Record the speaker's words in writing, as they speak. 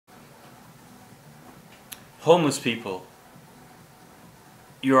Homeless people.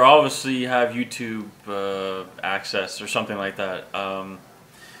 You obviously have YouTube access or something like that. The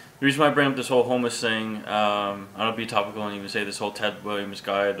reason why I bring up this whole homeless thing, I don't know, be topical and even say this whole Ted Williams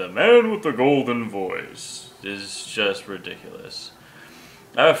guy, the man with the golden voice, is just ridiculous.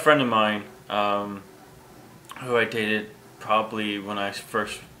 I have a friend of mine who I dated probably when I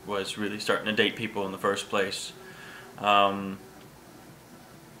first was really starting to date people in the first place. You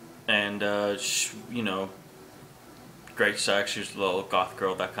know, great sex, she was a little goth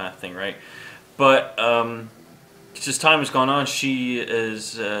girl, that kind of thing, right? But as time has gone on, she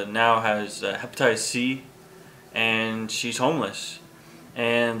is now has hepatitis C, and she's homeless.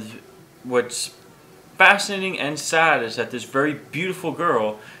 And what's fascinating and sad is that this very beautiful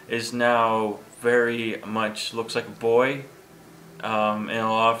girl is now very much looks like a boy. And a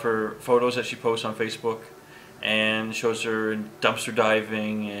lot of her photos that she posts on Facebook and shows her dumpster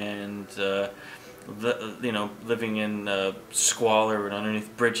diving and you know, living in squalor and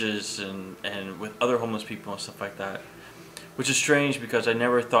underneath bridges and with other homeless people and stuff like that, which is strange because I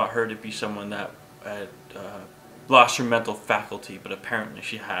never thought her to be someone that had lost her mental faculty, but apparently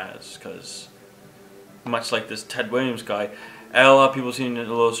she has, because much like this Ted Williams guy, a lot of people seem a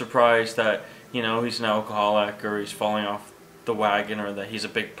little surprised that, you know, he's an alcoholic or he's falling off the wagon or that he's a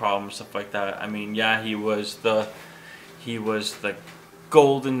big problem, stuff like that. I mean, yeah, he was the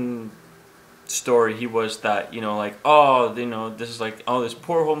golden story. He was that, you know, like, oh, you know, this is like, oh, this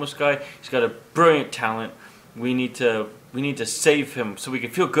poor homeless guy, he's got a brilliant talent. We need to save him so we can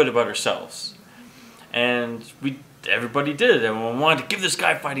feel good about ourselves. And everybody did. Everyone wanted to give this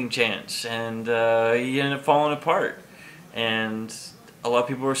guy a fighting chance, and he ended up falling apart. And a lot of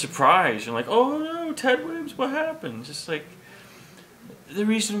people were surprised and like, oh no, Ted Williams, what happened? Just like, the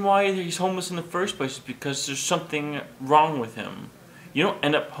reason why he's homeless in the first place is because there's something wrong with him. You don't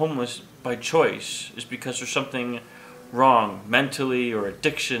end up homeless by choice. It's because there's something wrong mentally or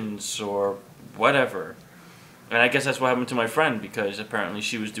addictions or whatever. And I guess that's what happened to my friend, because apparently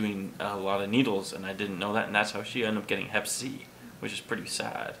she was doing a lot of needles and I didn't know that, and that's how she ended up getting hep C, which is pretty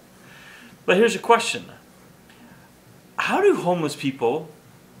sad. But here's a question. How do homeless people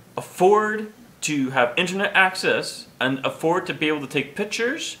afford to have internet access and afford to be able to take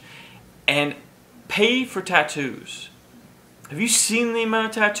pictures and pay for tattoos? Have you seen the amount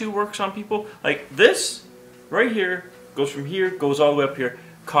of tattoo works on people? Like this, right here, goes from here, goes all the way up here,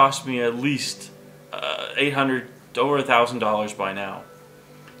 cost me at least $800, over $1,000 by now.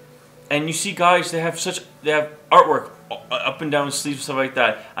 And you see guys, they have artwork up and down the sleeves and stuff like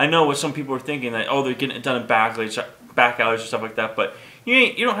that. I know what some people are thinking, that, oh, they're getting it done in back alleys or stuff like that, but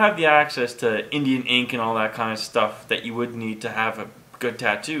you don't have the access to Indian ink and all that kind of stuff that you would need to have a good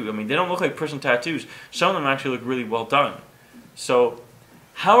tattoo. I mean, they don't look like personal tattoos. Some of them actually look really well done. So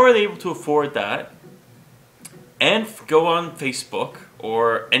how are they able to afford that and go on Facebook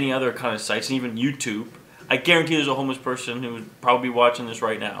or any other kind of sites, and even YouTube? I guarantee there's a homeless person who would probably be watching this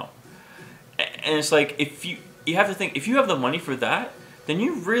right now. And it's like, if you have to think, if you have the money for that, then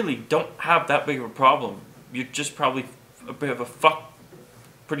you really don't have that big of a problem. You're just probably a bit of a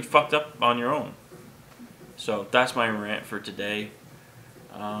pretty fucked up on your own. So that's my rant for today.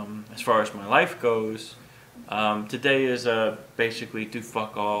 As far as my life goes, today is basically do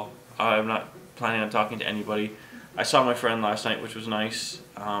fuck all. I'm not planning on talking to anybody. I saw my friend last night, which was nice.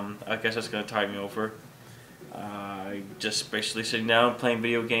 I guess that's going to tide me over. Just basically sitting down, playing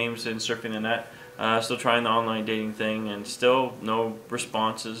video games and surfing the net. Still trying the online dating thing, and still no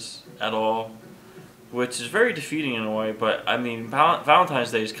responses at all, which is very defeating in a way. But I mean,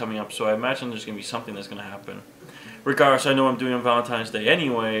 Valentine's Day is coming up, so I imagine there's going to be something that's going to happen. Regardless, I know I'm doing on Valentine's Day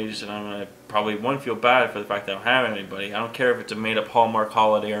anyways, and I'm going to probably, one, feel bad for the fact that I don't have anybody. I don't care if it's a made-up Hallmark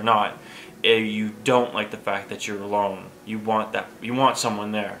holiday or not. You don't like the fact that you're alone. You want that. You want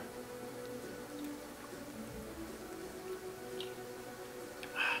someone there.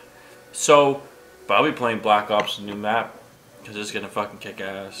 So, but I'll be playing Black Ops, a new map, because it's going to fucking kick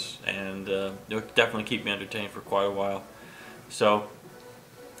ass, and it'll definitely keep me entertained for quite a while. So,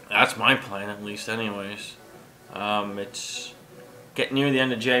 that's my plan, at least, anyways. It's getting near the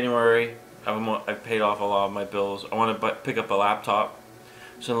end of January. I've paid off a lot of my bills. I want to pick up a laptop,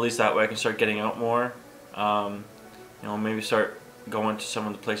 so at least that way I can start getting out more. You know, maybe start going to some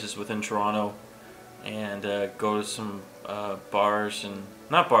of the places within Toronto, and go to some bars, and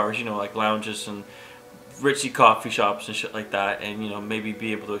not bars, you know, like lounges and ritzy coffee shops and shit like that, and, you know, maybe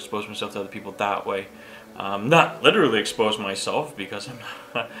be able to expose myself to other people that way. Not literally expose myself, because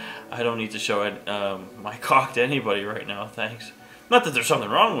I don't need to show it, my cock to anybody right now, thanks. Not that there's something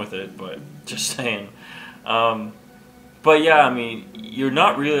wrong with it, but just saying. But yeah, I mean, you're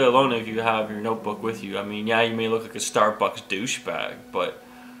not really alone if you have your notebook with you. I mean, yeah, you may look like a Starbucks douchebag, but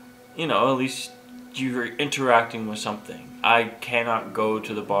you know, at least you're interacting with something. I cannot go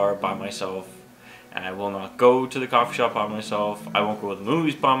to the bar by myself, and I will not go to the coffee shop by myself. I won't go to the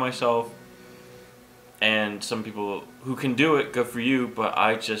movies by myself. And some people who can do it, good for you, but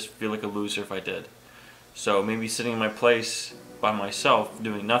I just feel like a loser if I did. So maybe sitting in my place by myself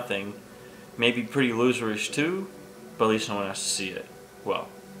doing nothing may be pretty loserish too, but at least no one has to see it. Well,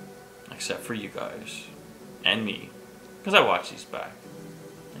 except for you guys and me, because I watch these back.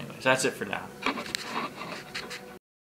 Anyways, that's it for now.